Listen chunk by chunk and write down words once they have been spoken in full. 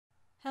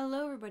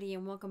Hello everybody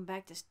and welcome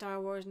back to Star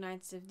Wars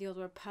Knights of the Old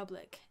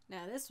Republic.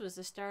 Now this was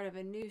the start of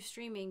a new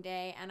streaming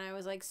day and I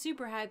was like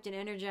super hyped and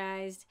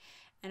energized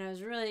and I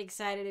was really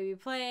excited to be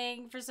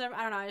playing for some,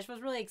 I don't know, I just was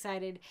really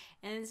excited.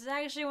 And this is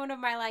actually one of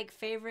my like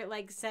favorite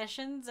like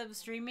sessions of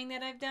streaming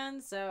that I've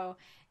done, so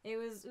it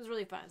was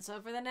really fun.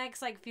 So for the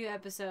next like few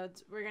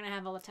episodes, we're going to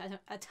have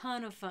a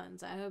ton of fun.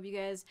 So I hope you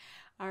guys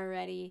are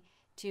ready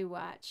to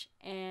watch.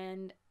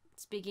 And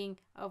speaking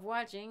of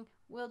watching,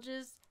 we'll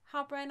just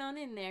hop right on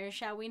in there,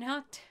 shall we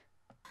not?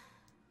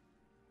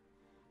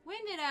 When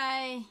did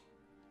I...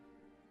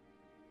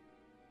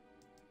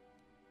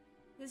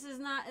 This is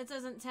not... It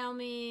doesn't tell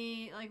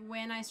me, like,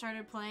 when I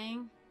started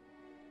playing.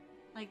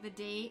 Like, the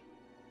date.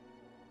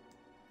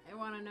 I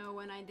want to know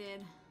when I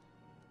did.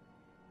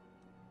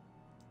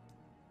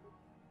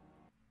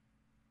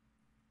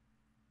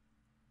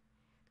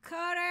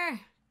 Coder!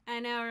 I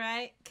know,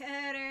 right?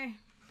 Coder.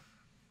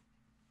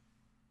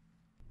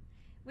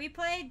 We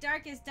played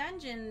Darkest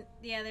Dungeon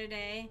the other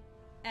day,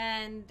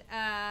 and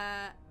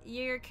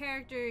your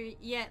character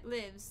yet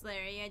lives,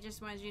 Larry. I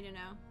just wanted you to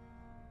know.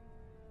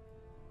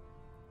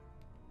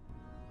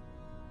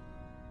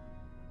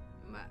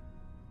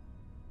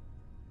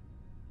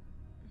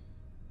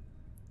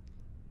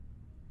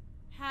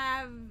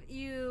 Have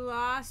you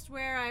lost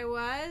where I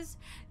was?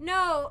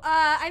 No,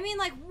 I mean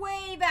like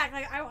way back.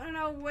 Like I want to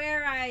know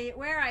where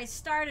I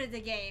started the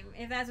game,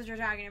 if that's what you're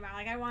talking about.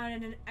 Like I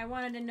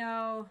wanted to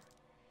know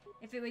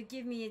if it would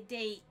give me a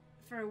date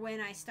for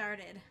when I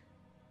started.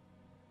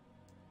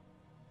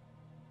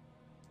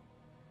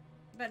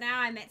 But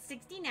now I'm at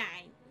 69.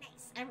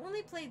 Nice. I've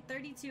only played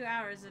 32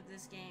 hours of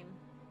this game.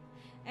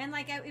 And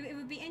like it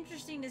would be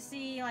interesting to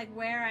see like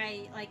where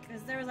I like,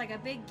 cuz there was like a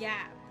big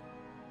gap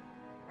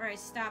where I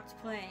stopped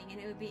playing, and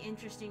it would be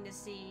interesting to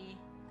see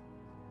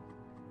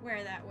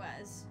where that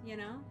was, you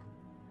know?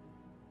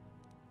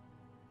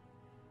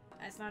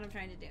 That's not what I'm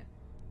trying to do.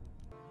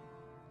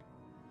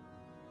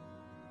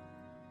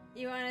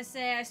 You want to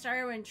say I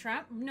started when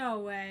Trump? No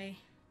way.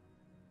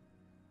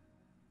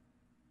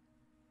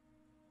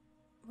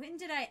 When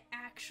did I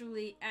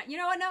actually... you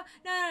know what? No.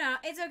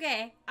 It's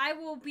okay. I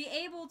will be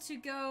able to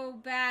go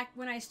back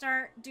when I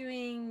start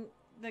doing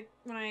the...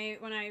 When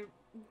I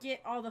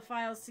get all the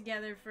files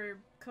together for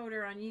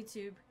Coder on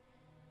YouTube.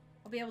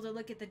 I'll be able to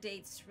look at the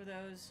dates for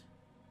those.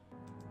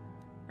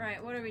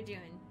 Alright, what are we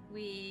doing?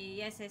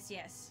 Yes.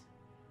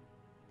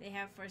 They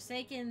have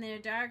forsaken their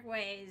dark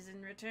ways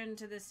and returned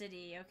to the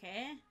city,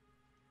 okay?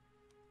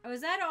 Oh,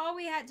 is that all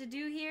we had to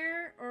do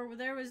here? Or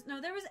there was...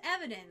 No, there was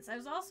evidence. I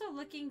was also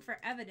looking for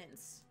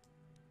evidence.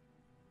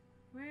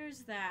 Where's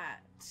that?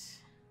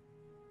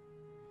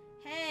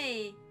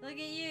 Hey, look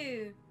at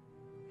you.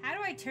 How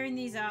do I turn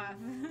these off?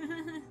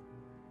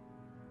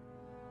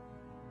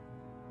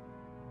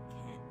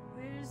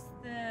 Where's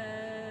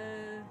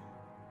the...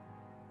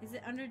 Is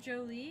it under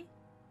Jolie?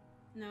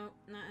 No,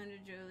 not under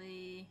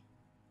Jolie.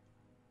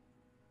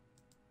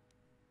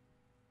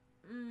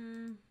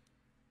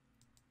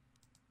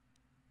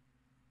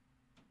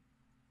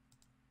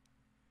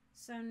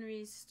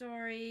 Sunry's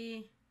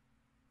story.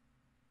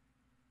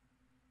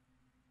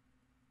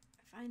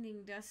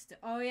 Finding Dust.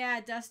 Oh yeah,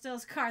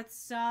 Dustil's Karth's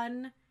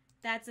son.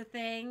 That's a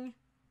thing.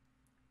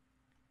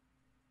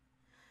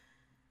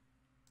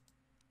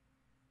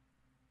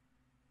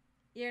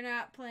 You're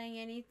not playing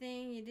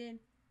anything? You did.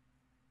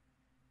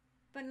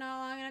 But not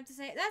long enough to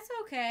say. That's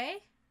okay.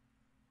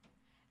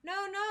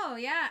 No.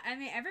 Yeah, I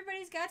mean,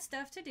 everybody's got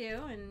stuff to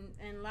do,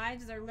 and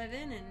lives are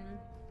living, and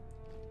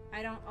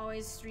I don't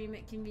always stream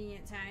at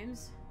convenient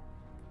times.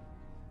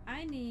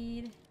 I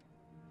need...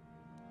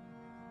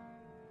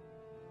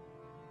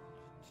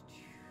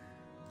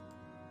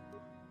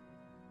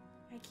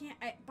 I can't...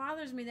 It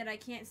bothers me that I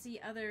can't see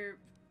other,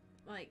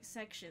 like,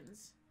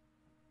 sections.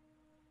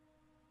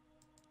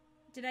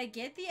 Did I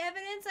get the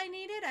evidence I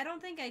needed? I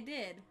don't think I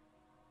did.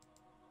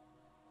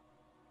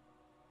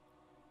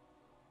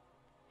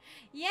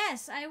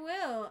 Yes, I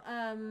will.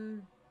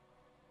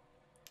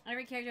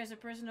 Every character has a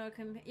personal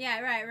yeah,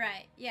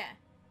 right. Yeah.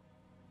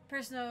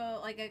 Personal,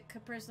 like a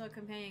personal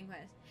companion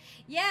quest.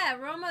 Yeah,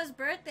 Roma's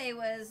birthday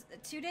was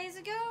 2 days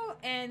ago,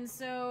 and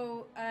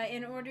so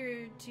in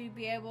order to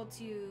be able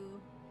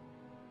to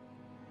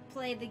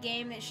play the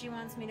game that she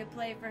wants me to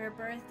play for her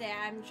birthday,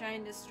 I'm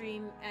trying to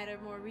stream at a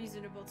more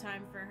reasonable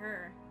time for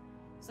her.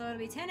 So it'll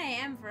be 10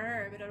 a.m. for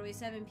her, but it'll be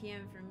 7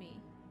 p.m. for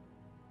me.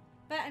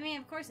 But, I mean,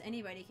 of course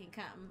anybody can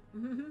come.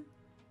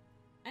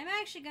 I'm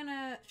actually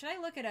gonna... Should I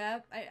look it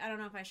up? I don't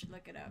know if I should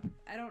look it up.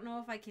 I don't know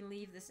if I can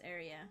leave this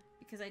area,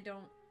 because I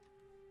don't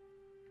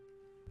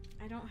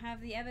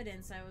have the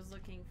evidence I was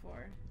looking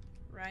for,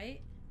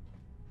 right?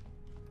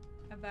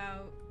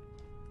 About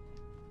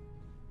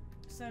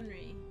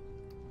Sunry.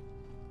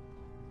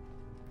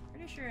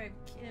 Pretty sure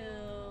I've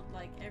killed,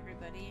 like,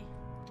 everybody.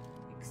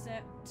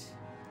 Except...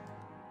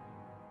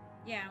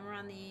 Yeah, we're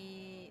on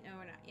the... No,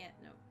 we're not yet.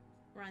 No.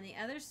 We're on the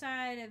other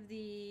side of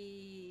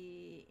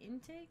the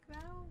intake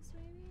valves,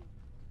 maybe?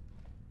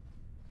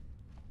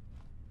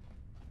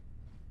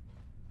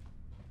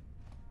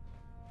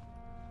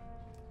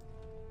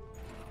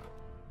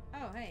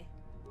 Oh. Oh, hey.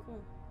 Cool.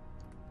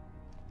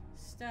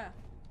 Stuff.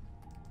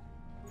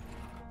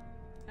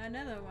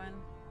 Another one.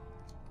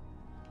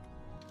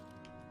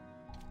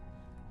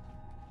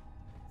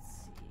 Let's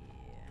see.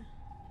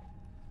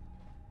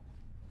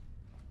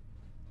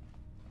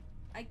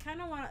 I kind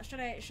of want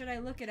to... Should I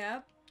look it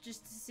up?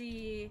 Just to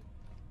see,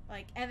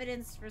 like,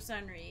 evidence for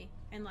Sunry.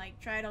 And, like,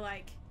 try to,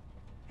 like...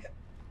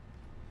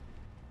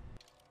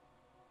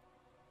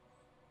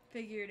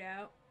 figure it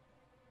out.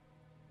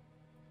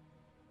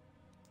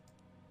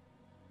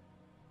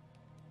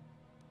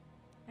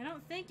 I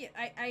don't think it...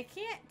 I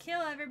can't kill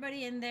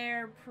everybody in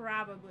there,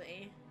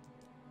 probably.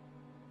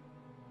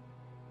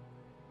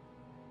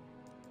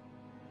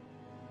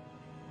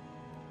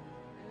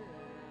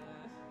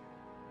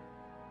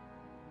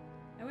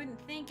 I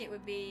wouldn't think it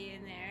would be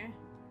in there.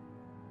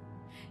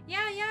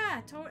 Yeah,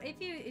 yeah.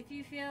 If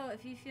you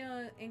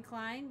feel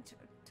inclined,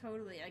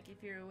 totally. Like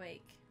if you're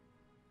awake.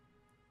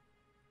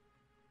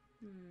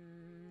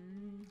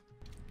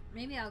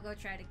 Maybe I'll go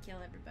try to kill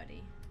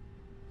everybody.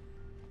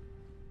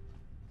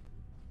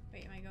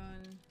 Wait, am I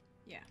going?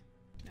 Yeah.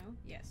 No?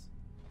 Yes.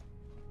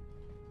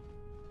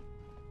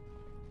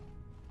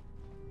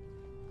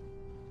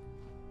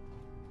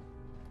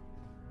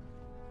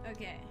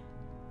 Okay.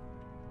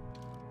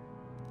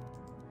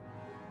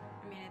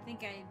 I mean, I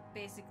think I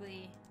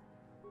basically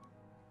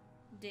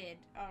did.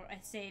 Oh, I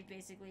saved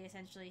basically,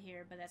 essentially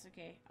here, but that's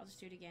okay. I'll just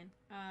do it again.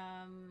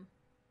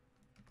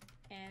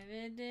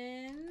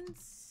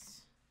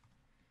 Evidence?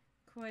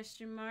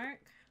 Question mark.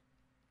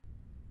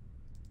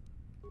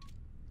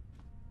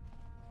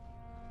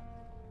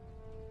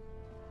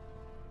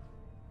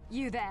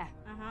 You there?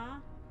 Uh-huh.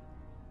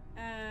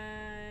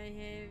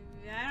 I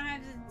don't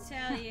have to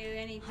tell you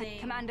anything.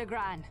 Commander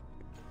Gran.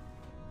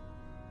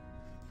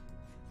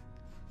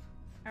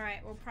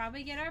 Alright, we'll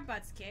probably get our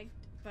butts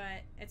kicked,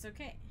 but it's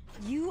okay.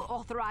 You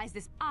authorized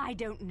this. I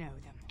don't know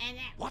them. And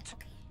that... What?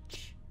 Okay.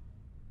 Shh.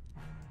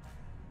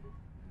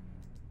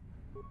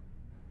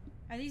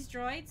 Are these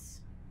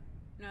droids?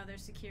 No, they're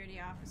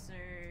security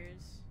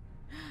officers.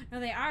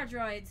 No, they are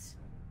droids.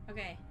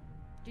 Okay.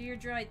 Do your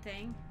droid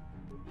thing.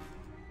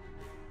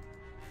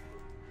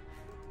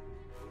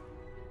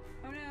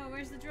 Oh no,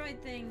 where's the droid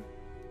thing?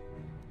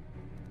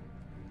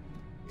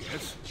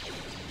 Yes.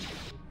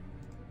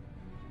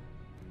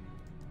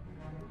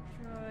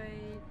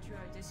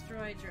 Droid,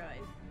 destroy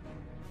droid.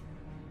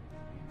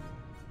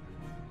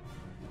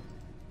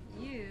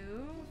 You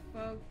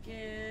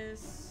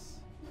focus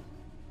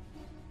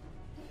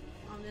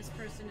on this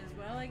person as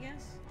well, I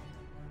guess?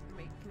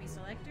 Wait, can we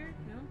select her?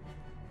 No?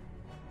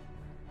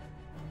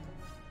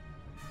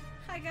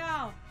 Hi,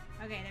 gal!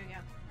 Okay, there we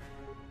go.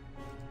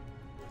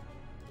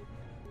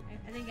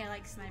 I think I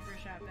like sniper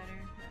shot better.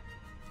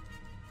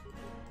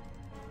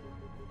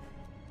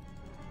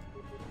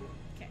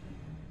 Okay.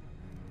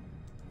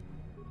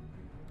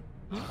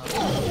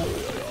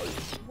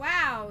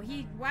 Wow,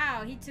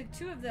 he took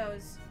 2 of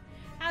those.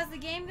 How's the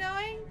game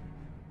going?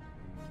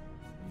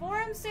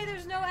 Forums say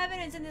there's no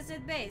evidence in the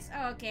Sith base.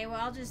 Oh, okay, well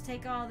I'll just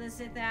take all the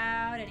Sith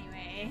out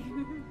anyway.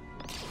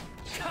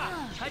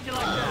 How'd you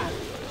like that?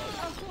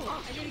 Oh, cool.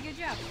 I did a good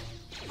job.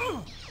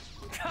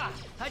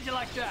 How'd you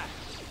like that?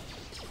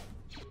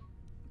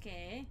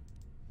 Okay.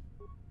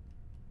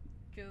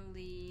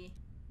 Jolee.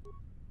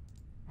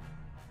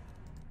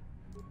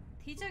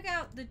 He took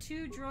out the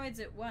 2 droids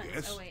at once.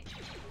 Yes. Oh, wait.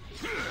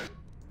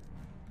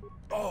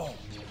 Oh.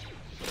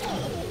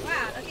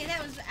 Wow, okay,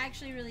 that was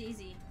actually really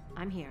easy.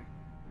 I'm here.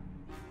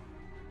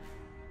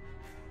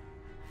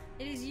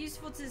 It is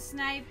useful to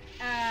snipe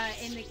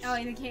in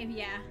the game,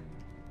 yeah.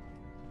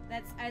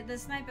 That's the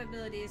snipe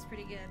ability is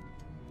pretty good,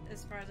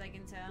 as far as I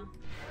can tell.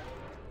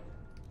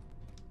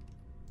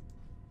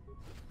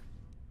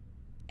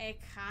 A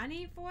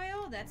Connie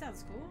foil? That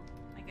sounds cool.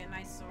 Like a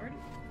nice sword.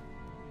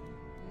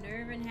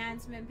 Nerve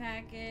enhancement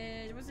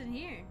package. What's in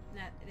here?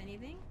 Not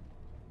anything?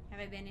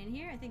 Have I been in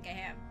here? I think I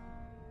have.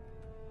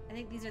 I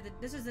think these are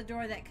this is the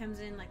door that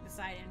comes in like the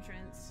side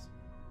entrance.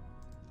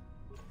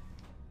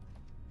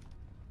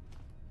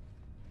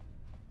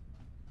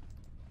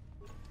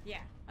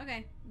 Yeah,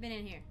 okay. Been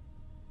in here.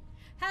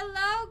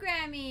 Hello,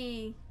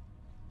 Grammy!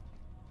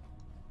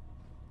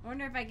 I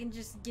wonder if I can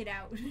just get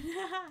out.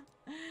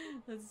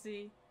 Let's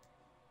see.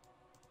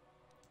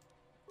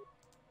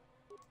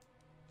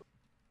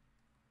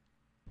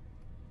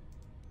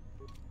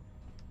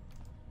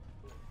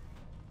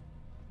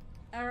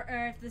 Or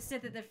if the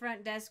Sith at the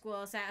front desk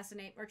will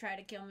assassinate or try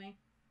to kill me.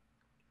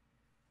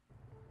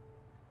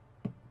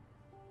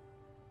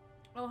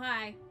 Oh,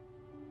 hi.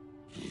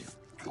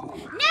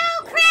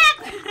 No, crap!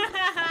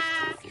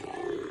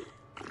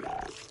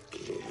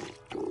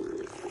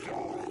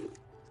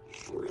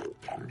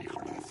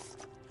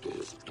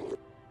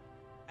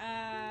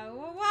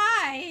 Well,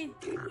 why?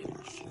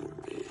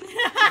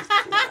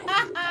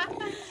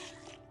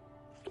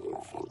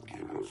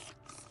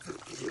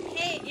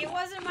 Hey, it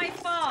wasn't my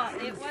fault.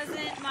 It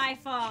wasn't my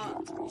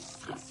fault.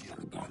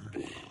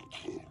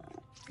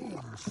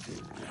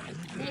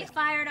 They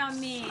fired on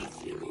me.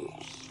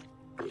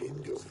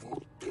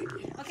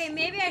 Okay,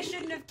 maybe I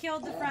shouldn't have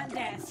killed the front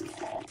desk.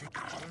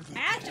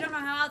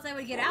 how else I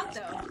would get out,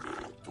 though.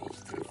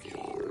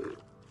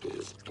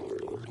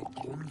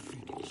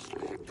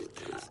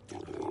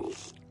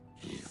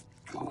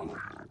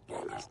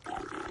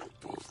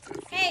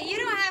 Hey, you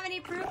don't have any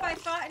proof I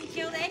fought and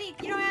killed any...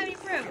 You don't have any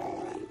proof.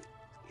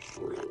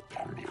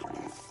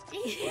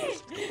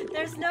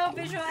 There's no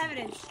visual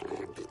evidence.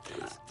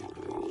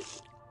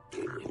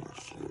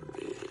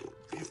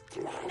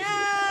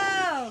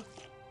 No!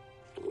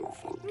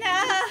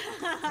 No!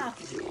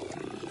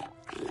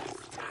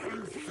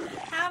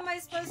 How am I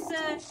supposed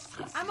to...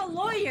 I'm a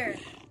lawyer.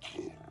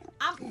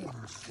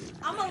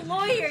 I'm a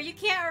lawyer. You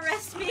can't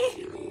arrest me.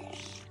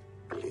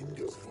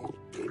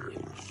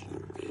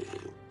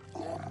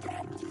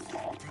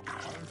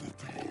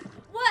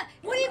 What?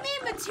 What do you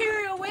mean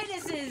material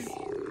witnesses?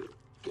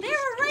 They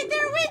were right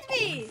there with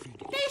me.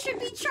 They should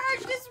be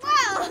charged as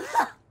well.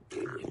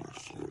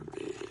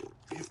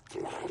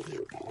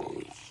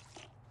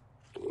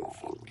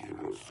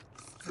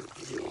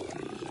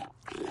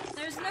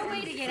 There's no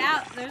way to get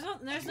out.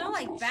 There's no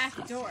like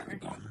back door.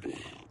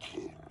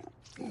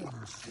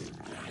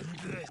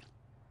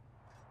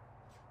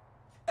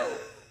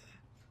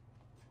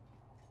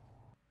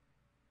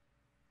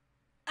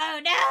 Oh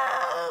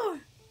no!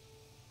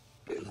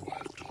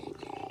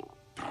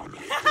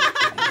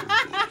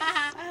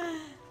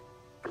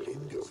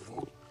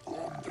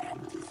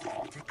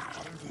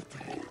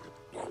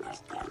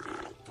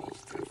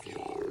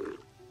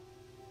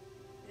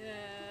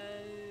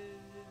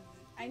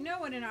 I know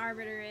what an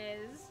arbiter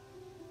is.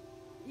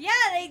 Yeah,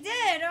 they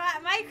did!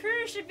 My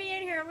crew should be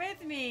in here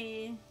with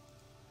me.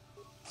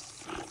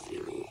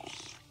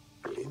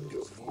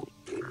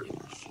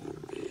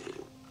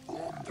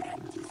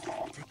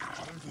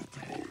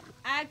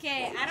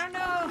 Okay, I don't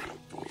know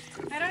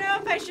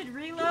if I should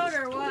reload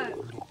or what.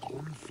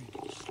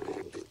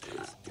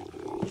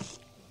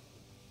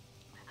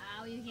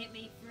 Oh, you get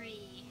me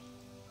free.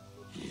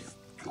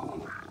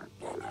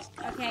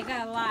 Okay, I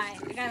gotta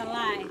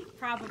lie.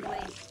 Probably.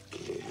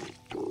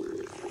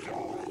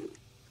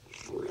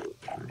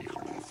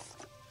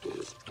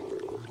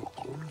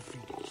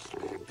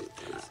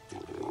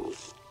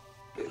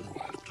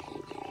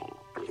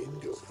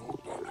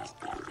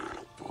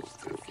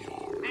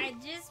 I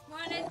just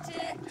wanted to...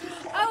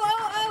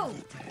 Oh!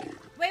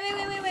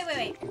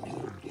 Wait.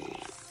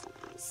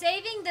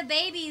 Saving the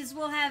babies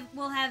will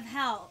have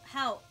help.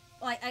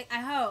 Like, I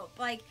hope.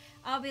 Like,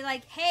 I'll be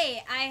like,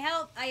 hey,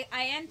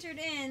 I entered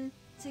in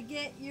to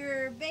get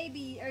your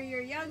baby or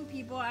your young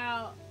people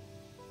out,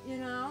 you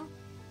know?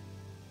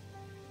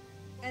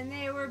 And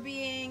they were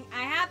being...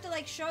 I have to,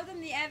 like, show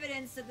them the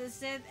evidence that the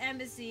Sith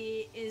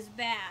embassy is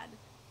bad.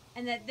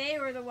 And that they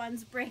were the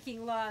ones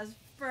breaking laws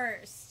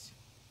first.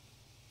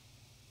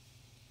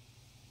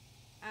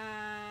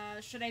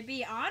 Should I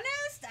be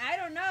honest? I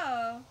don't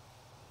know.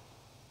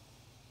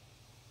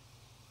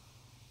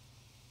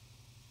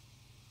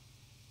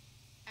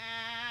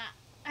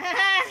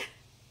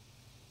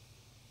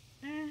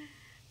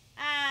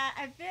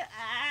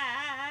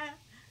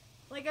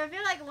 I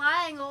feel like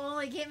lying will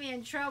only get me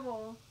in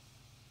trouble.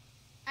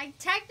 I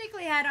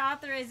technically had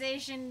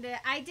authorization to...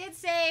 I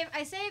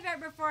saved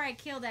it before I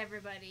killed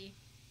everybody.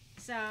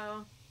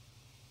 So...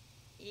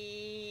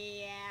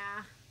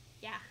 Yeah.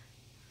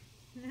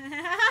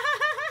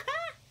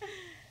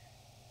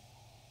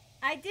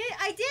 I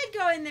did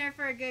go in there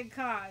for a good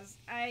cause.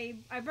 I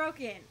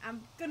broke in.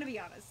 I'm gonna be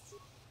honest.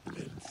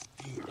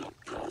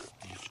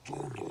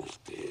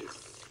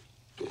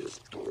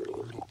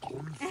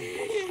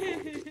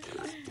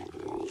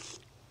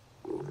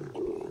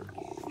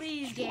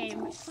 Please,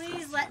 game.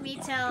 Please let me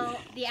tell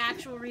the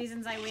actual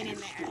reasons I went in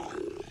there.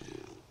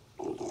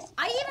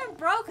 I even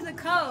broke the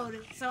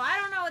code, so I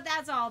don't know what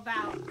that's all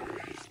about.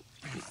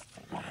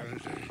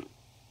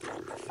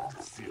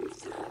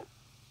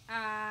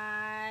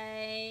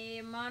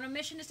 I'm on a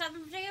mission to stop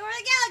them from taking over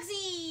the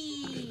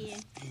galaxy!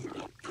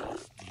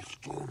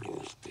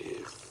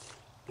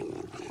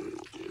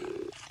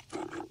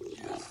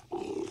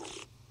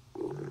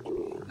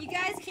 You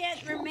guys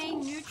can't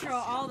remain neutral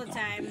all the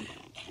time.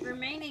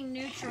 Remaining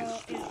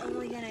neutral is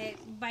only gonna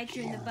bite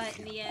you in the butt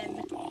in the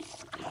end.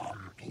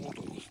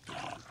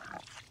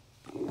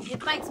 It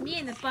bites me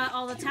in the butt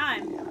all the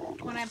time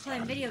when I'm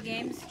playing video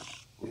games.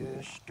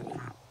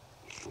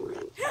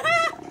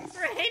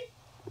 Right?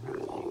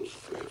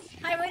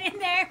 I went in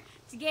there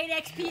to gain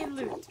XP and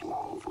loot.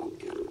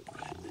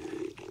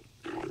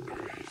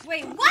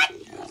 Wait, what? You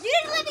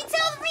didn't let me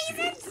tell the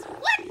reasons?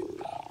 What?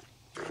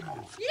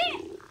 You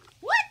didn't?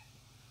 What?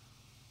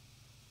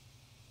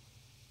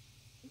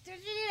 Did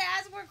you need to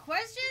ask more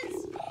questions?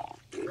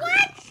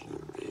 What?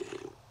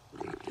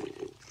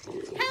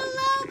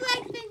 Hello,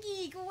 Black Thinky.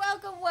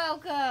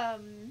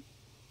 Welcome.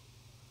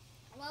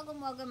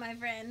 Welcome, my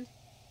friend.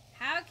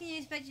 How can you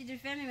expect you to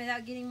defend me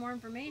without getting more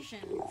information?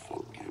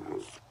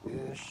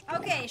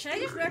 Okay, should I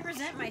just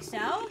represent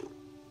myself?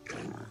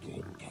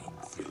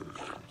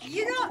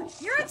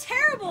 You're a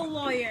terrible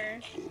lawyer.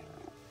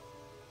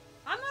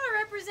 I'm gonna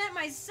represent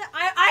myself.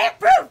 I have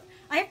proof!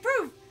 I have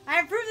proof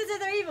that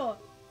they're evil.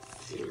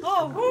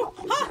 Oh, whoo,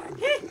 ha,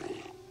 he.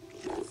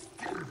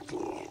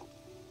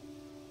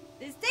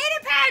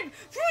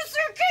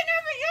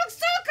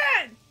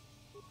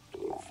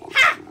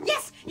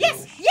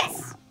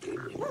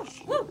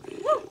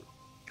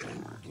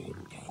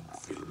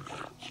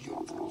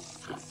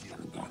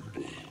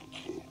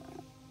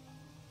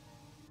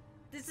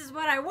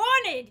 was what I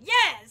wanted,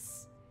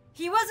 yes!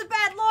 He was a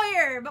bad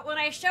lawyer, but when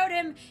I showed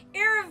him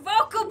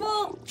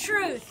irrevocable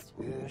truth,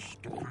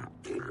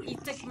 he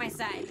took my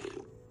side.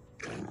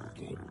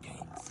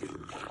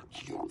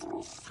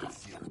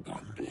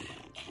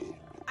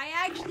 I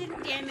actually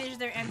didn't damage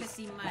their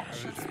embassy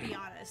much, let's be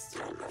honest.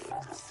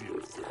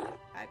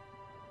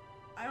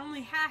 I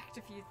only hacked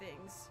a few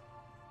things.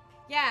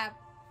 Yeah,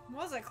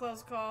 was a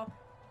close call.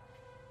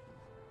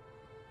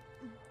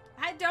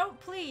 I don't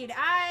plead,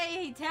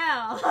 I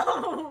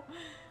tell.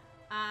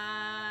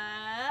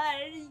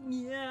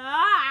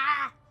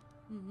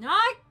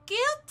 Not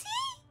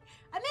guilty?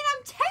 I mean,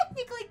 I'm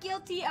technically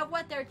guilty of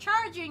what they're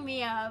charging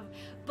me of,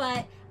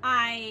 but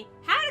I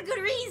had a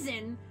good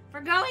reason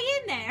for going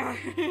in there.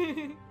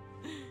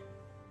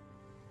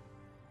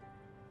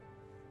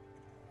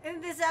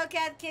 And this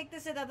Hellcat kicked the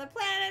Sith off the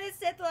planet, the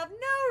Sith will have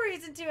no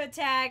reason to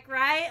attack,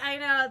 right? I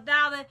know,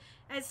 now that,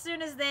 as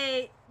soon as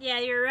they, yeah,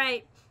 you're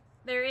right.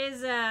 There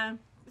is, 3,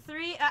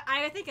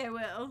 I think I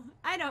will.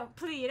 I don't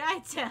plead, I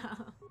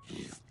tell.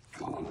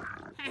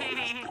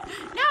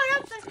 No,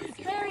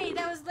 Larry,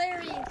 that was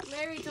Larry.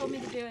 Larry told me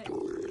to do it.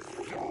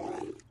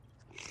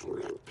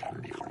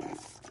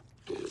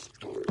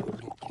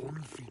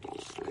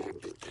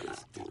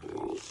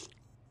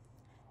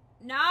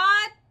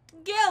 Not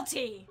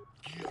guilty.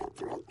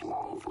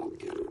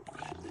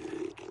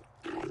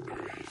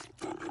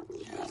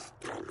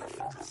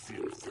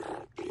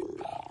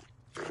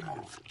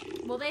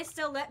 Will they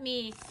still let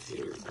me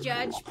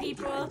judge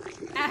people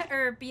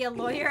or be a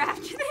lawyer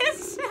after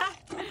this?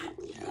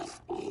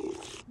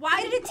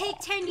 Why did it take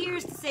 10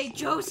 years to say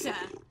Josa?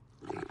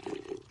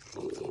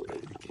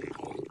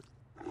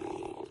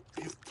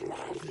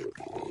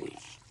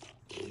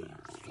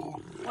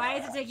 Why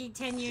is it taking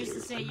 10 years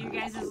to say you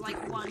guys'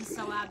 like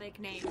one-syllabic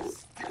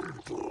names?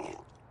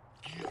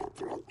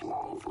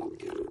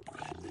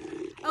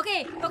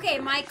 Okay,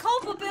 my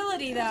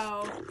culpability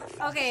though,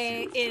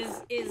 okay,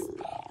 is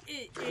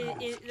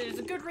there's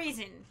a good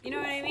reason. You know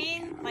what I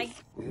mean? Like,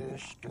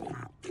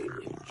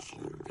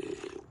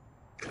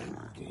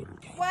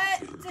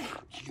 what?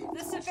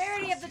 The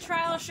severity of the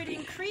trial should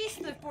increase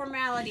the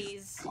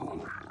formalities.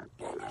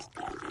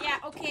 Yeah,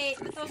 okay,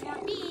 but those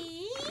weren't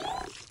me.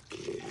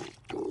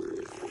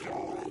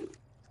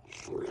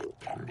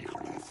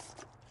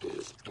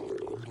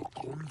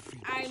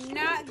 I'm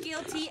not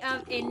guilty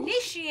of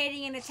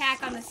initiating an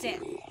attack on the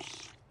Sith.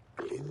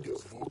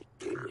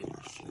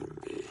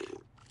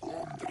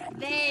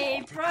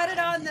 They brought it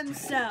on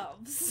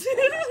themselves.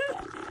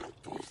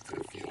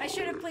 I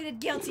should have pleaded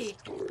guilty.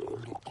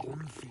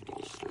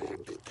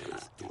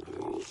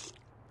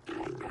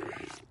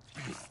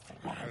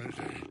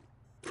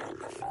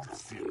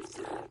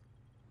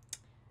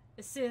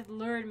 The Sith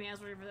lured me. I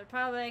was working for the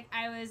Republic.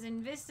 I was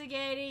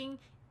investigating.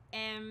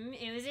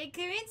 It was a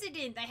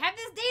coincidence. I have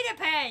this data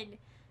pad.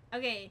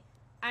 Okay,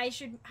 I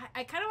kind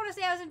of want to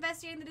say I was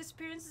investigating the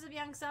disappearances of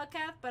young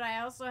Selkath, but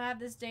I also have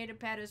this data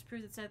pad as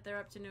proof that said they're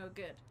up to no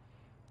good.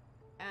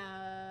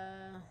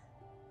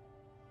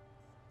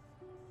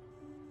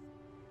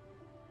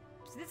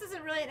 So this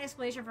isn't really an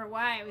explanation for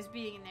why I was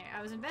being in there.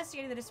 I was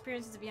investigating the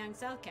disappearances of young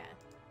Selkath.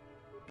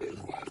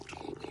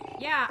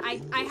 Yeah, I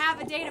have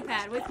a data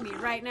pad with me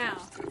right now.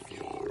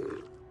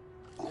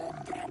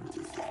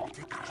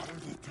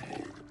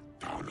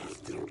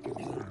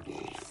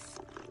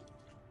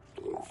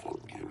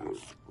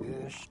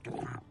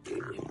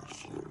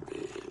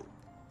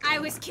 I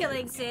was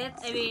killing Sith.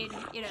 I mean,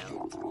 you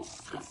know,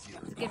 it's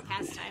a good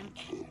pastime.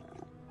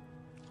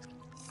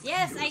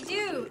 Yes, I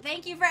do.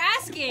 Thank you for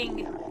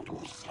asking.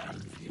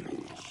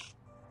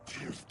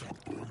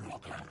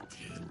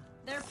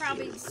 They're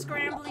probably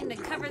scrambling to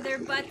cover their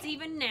butts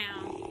even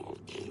now.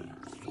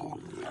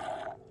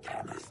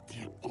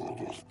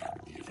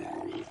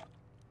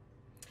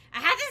 I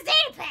have this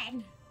data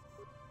pad!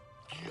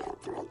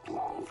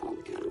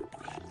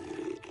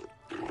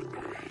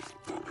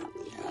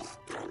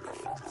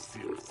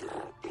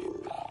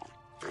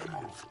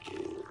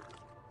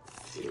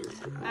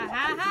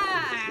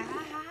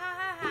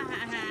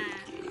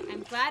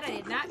 I'm glad I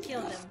did not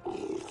kill them.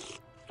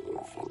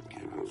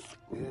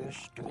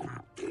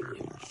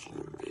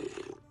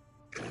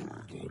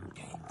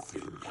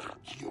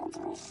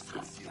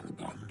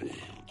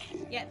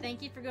 Yeah,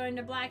 thank you for going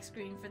to black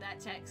screen for that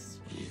text.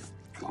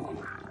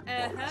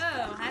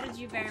 Oh, how did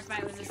you verify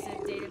it was a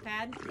Sith data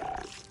pad?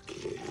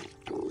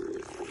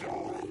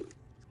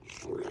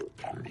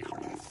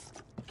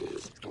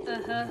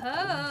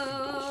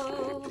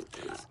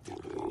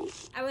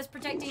 I was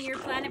protecting your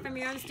planet from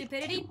your own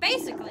stupidity,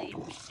 basically.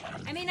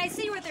 I mean, I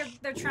see where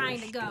they're trying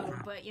to go,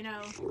 but you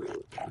know.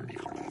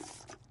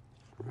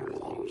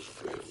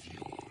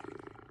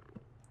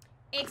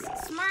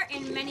 It's smart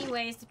in many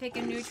ways to pick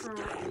a neutral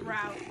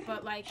route,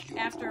 but like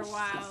after a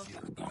while,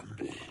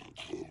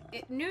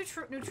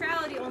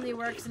 neutrality only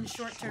works in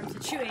short-term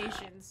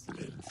situations.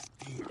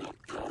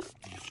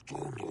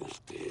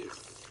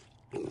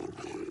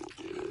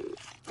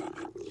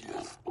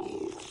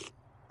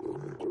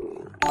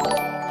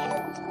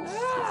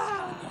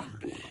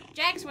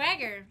 Jack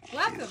Swagger,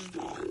 welcome.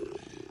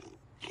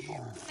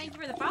 Thank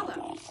you for the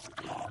follow.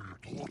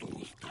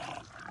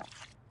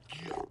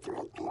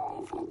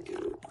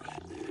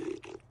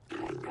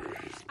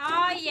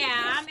 Oh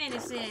yeah, I'm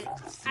innocent.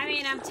 I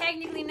mean, I'm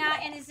technically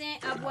not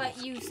innocent of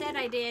what you said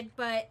I did,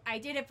 but I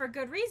did it for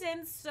good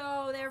reasons,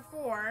 so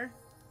therefore,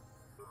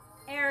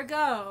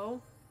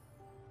 ergo,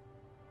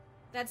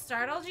 that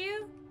startled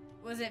you?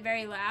 Was it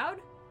very loud?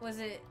 Was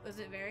it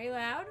very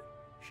loud?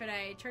 Should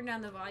I turn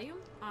down the volume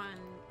on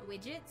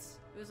widgets?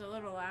 It was a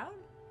little loud?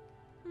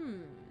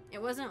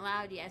 It wasn't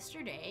loud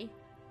yesterday.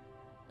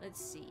 Let's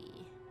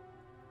see.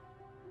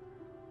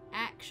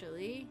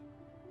 Actually,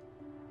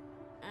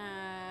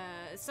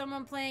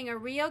 someone playing a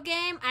real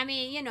game? I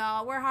mean, you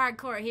know, we're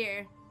hardcore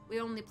here. We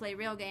only play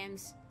real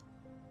games.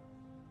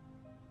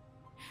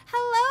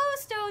 Hello,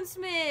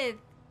 Stonesmith!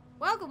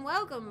 Welcome,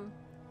 welcome.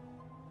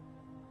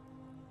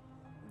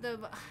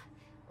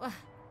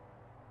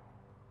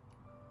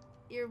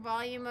 Your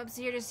volume up's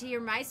here to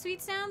hear my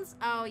sweet sounds?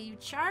 Oh, you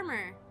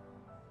charmer.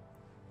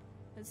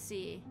 Let's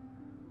see.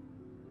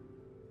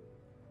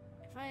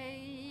 If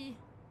I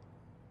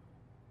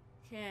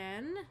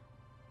can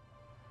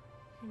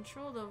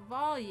control the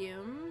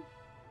volume.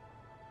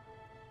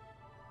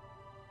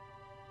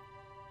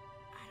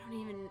 I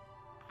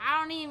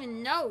don't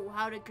even know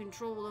how to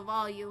control the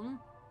volume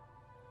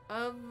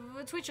of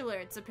Twitch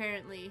alerts,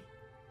 apparently.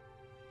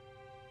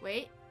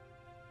 Wait.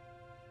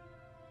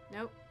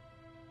 Nope.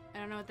 I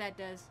don't know what that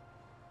does.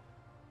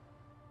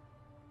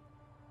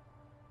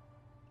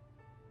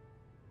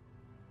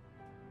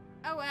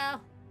 Oh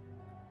well.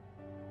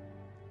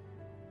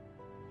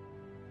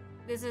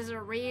 This is a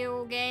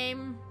real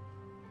game.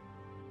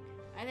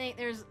 I think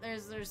there's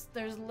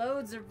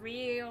loads of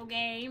real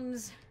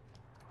games.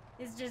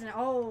 It's just an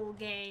old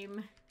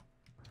game.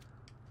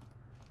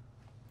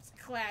 It's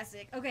a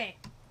classic. Okay.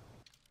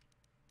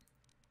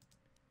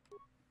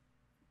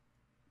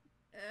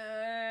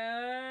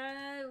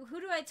 Who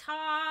do I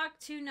talk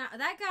to now?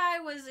 That guy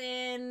was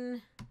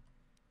in...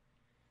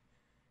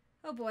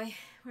 Oh boy,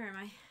 where am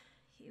I?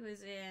 He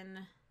was in...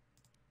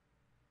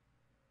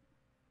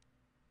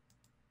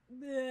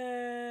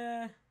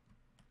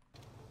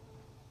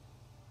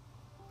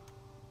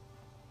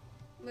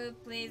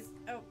 Move, please.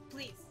 Oh,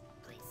 please.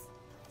 Please.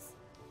 Please.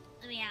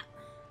 Let me out.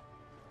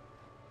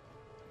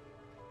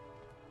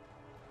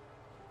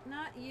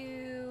 Not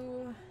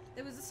you.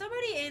 There was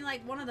somebody in,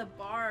 like, one of the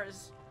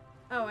bars.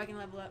 Oh, I can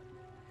level up.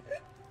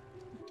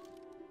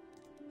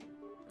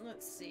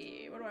 Let's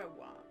see. What do I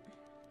want?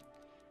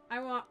 I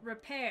want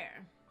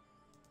repair.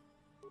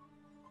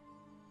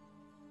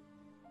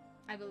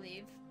 I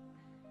believe.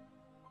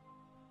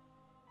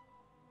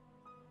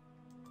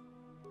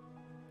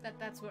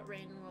 That's what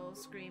Rain will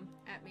scream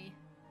at me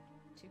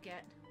to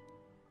get.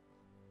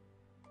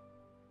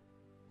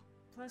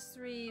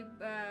 +3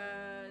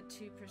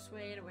 to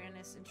persuade,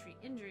 awareness, and treat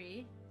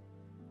injury.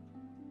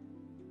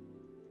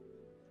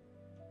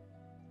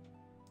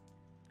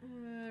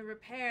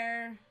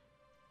 Repair.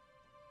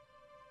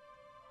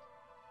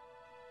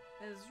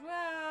 As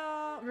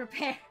well.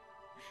 Repair.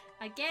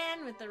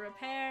 Again with the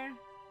repair.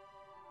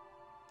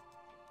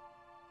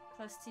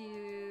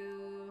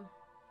 +2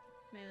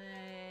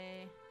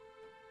 melee.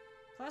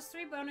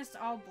 +3 bonus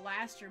to all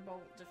blaster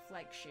bolt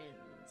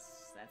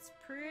deflections. That's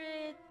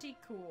pretty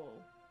cool.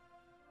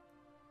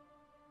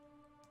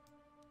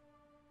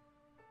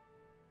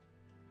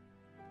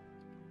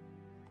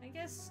 I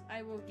guess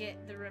I will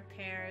get the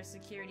repair,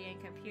 security,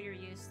 and computer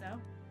use, though.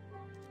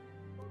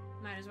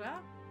 Might as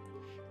well.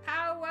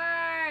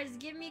 Powers!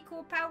 Give me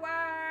cool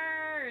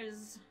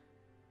powers!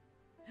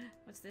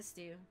 What's this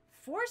do?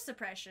 Force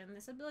suppression.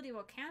 This ability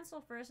will cancel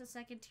first and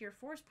second tier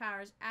force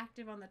powers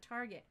active on the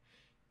target.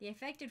 The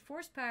affected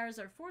force powers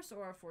are Force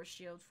Aura, Force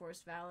Shield,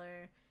 Force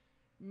Valor,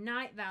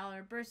 Night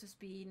Valor, Burst of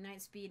Speed,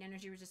 Night Speed,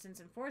 Energy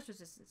Resistance, and Force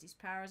Resistance. These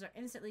powers are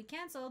instantly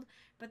cancelled,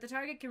 but the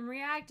target can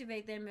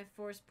reactivate them if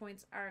force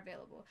points are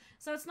available.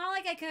 So it's not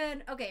like I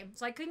could... Okay,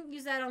 so I couldn't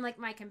use that on, like,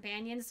 my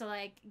companions to,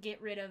 like,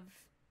 get rid of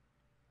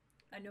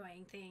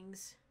annoying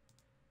things.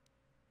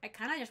 I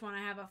kind of just want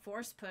to have a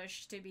force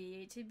push, to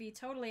be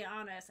totally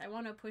honest. I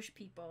want to push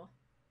people.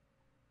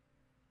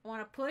 I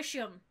want to push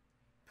them.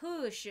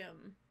 Push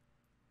them.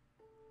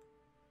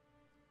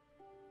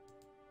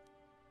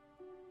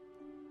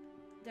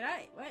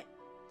 What?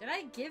 Did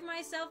I give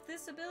myself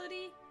this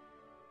ability?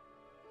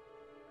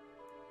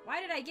 Why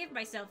did I give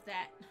myself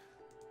that?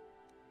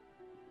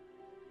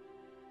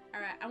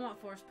 Alright, I want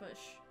force push.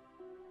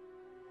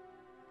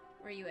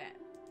 Where you at?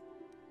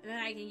 And then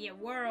I can get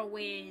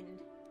whirlwind.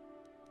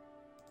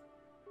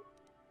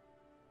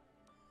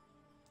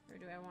 Where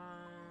do I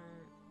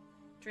want?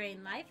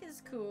 Drain life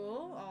is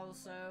cool,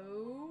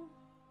 also.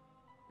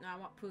 No, I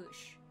want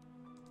push.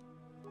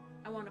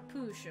 I want to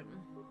push him.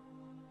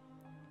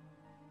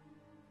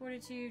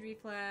 Fortitude,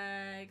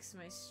 reflex,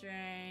 my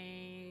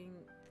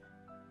strength.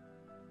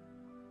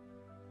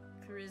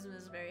 Charisma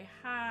is very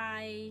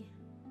high.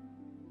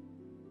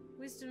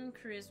 Wisdom,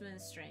 charisma, and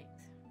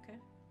strength. Okay.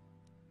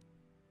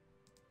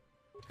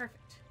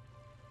 Perfect.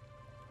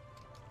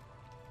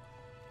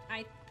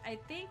 I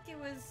think it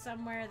was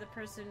somewhere the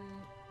person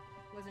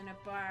was in a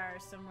bar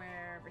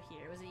somewhere over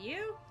here. Was it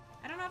you?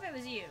 I don't know if it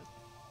was you.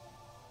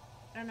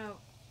 I don't know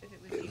if it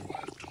was you.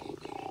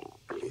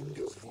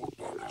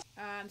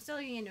 I'm still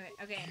looking into it.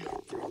 Okay.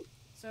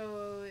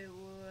 So it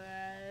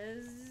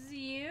was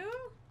you?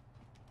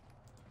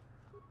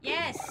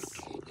 Yes!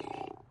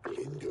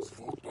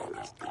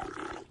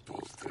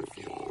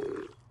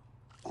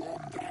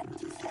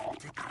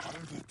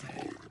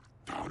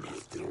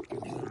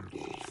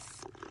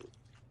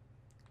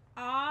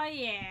 Oh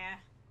yeah.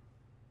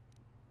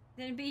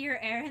 Then be your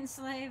errand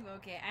slave?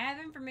 Okay, I have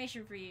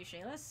information for you,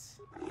 Shayless.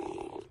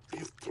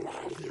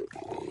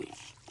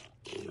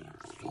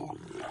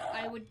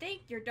 I would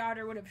think your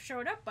daughter would have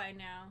showed up by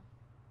now.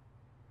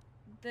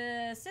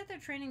 The Sith are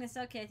training the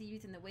Selkath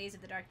youth in the ways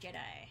of the Dark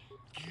Jedi.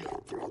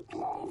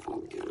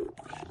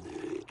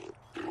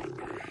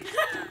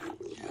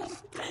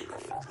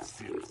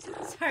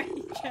 Sorry,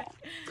 Jack.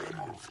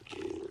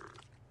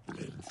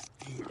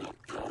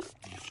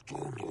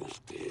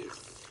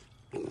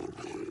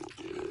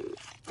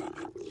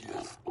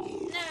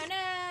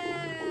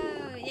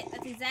 No! Yeah,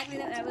 that's exactly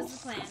that was the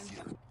plan.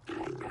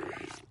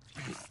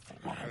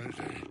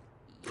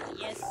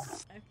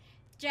 Yes.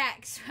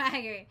 Jack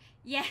Swagger.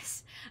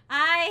 Yes.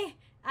 I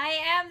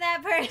am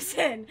that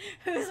person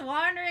who's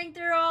wandering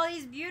through all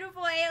these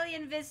beautiful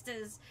alien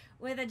vistas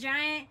with a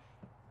giant,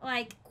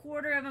 like,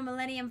 quarter of a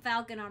Millennium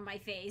Falcon on my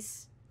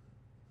face.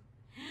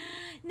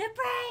 Nebrazo!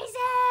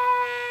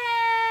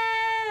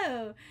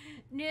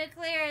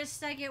 Nuclear is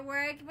stuck at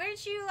work.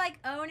 Weren't you, like,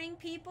 owning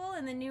people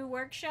in the new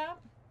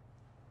workshop?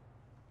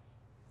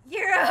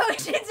 Your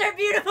oceans are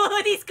beautiful.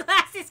 These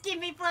glasses give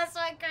me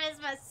 +1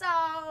 charisma.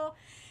 So,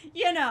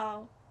 you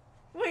know,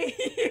 we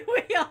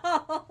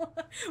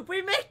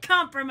make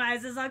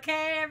compromises,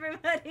 okay,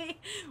 everybody?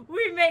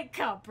 We make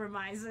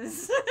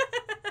compromises.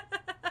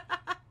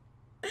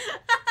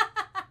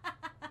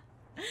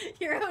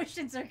 Your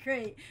oceans are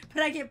great,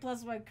 but I get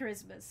 +1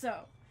 charisma.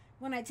 So,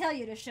 when I tell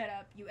you to shut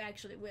up, you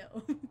actually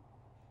will.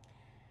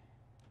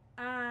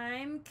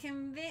 I'm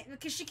convinced,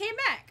 because she came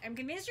back. I'm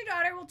convinced your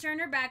daughter will turn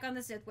her back on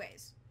the Sith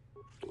ways.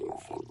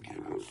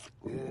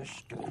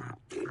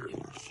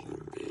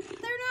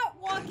 They're not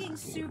walking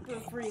super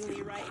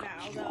freely right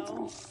now,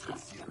 though.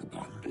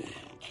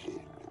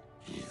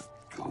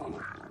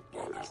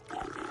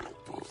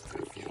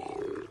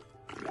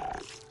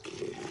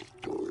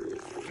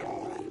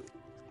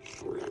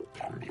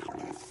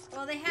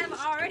 Well, they have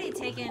already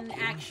taken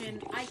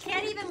action. I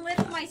can't even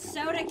lift my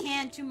soda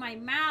can to my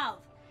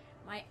mouth.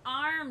 My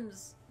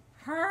arms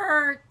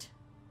hurt.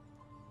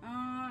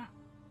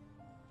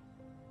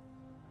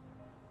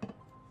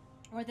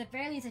 Or at the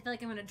very least, I feel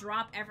like I'm gonna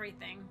drop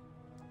everything.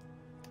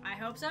 I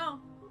hope so.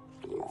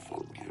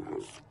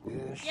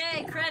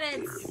 Yay,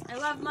 credits! I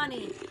love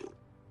money.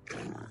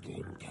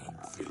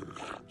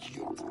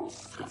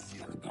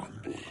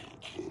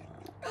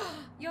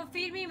 You'll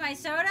feed me my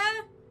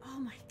soda? Oh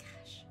my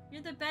gosh.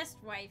 You're the best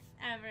wife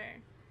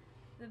ever.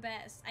 The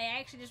best. I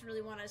actually just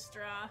really want a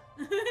straw.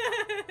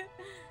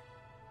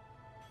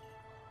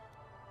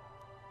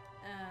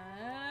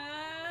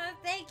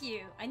 Thank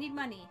you. I need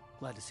money.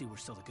 Glad to see we're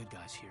still the good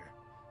guys here.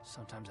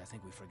 Sometimes I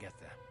think we forget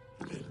that.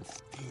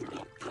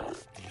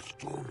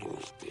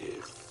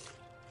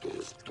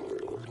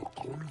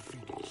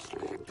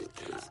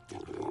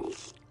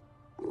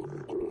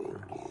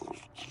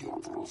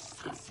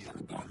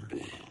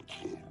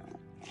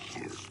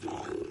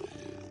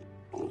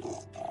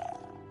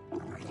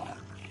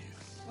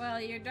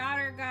 Well, your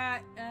daughter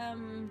got,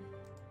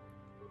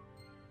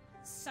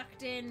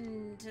 sucked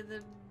into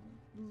the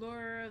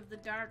lure of the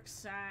dark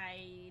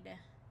side.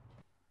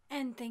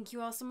 And thank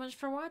you all so much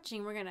for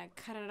watching. We're gonna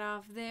cut it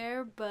off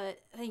there,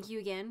 but thank you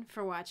again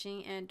for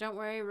watching. And don't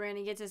worry, we're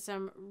gonna get to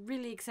some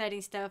really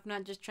exciting stuff,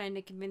 not just trying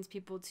to convince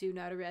people to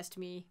not arrest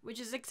me, which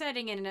is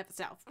exciting in and of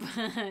itself.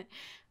 But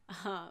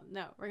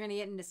no, we're gonna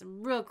get into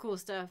some real cool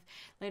stuff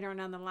later on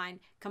down the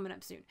line coming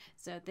up soon.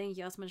 So thank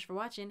you all so much for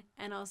watching,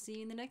 and I'll see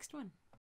you in the next one.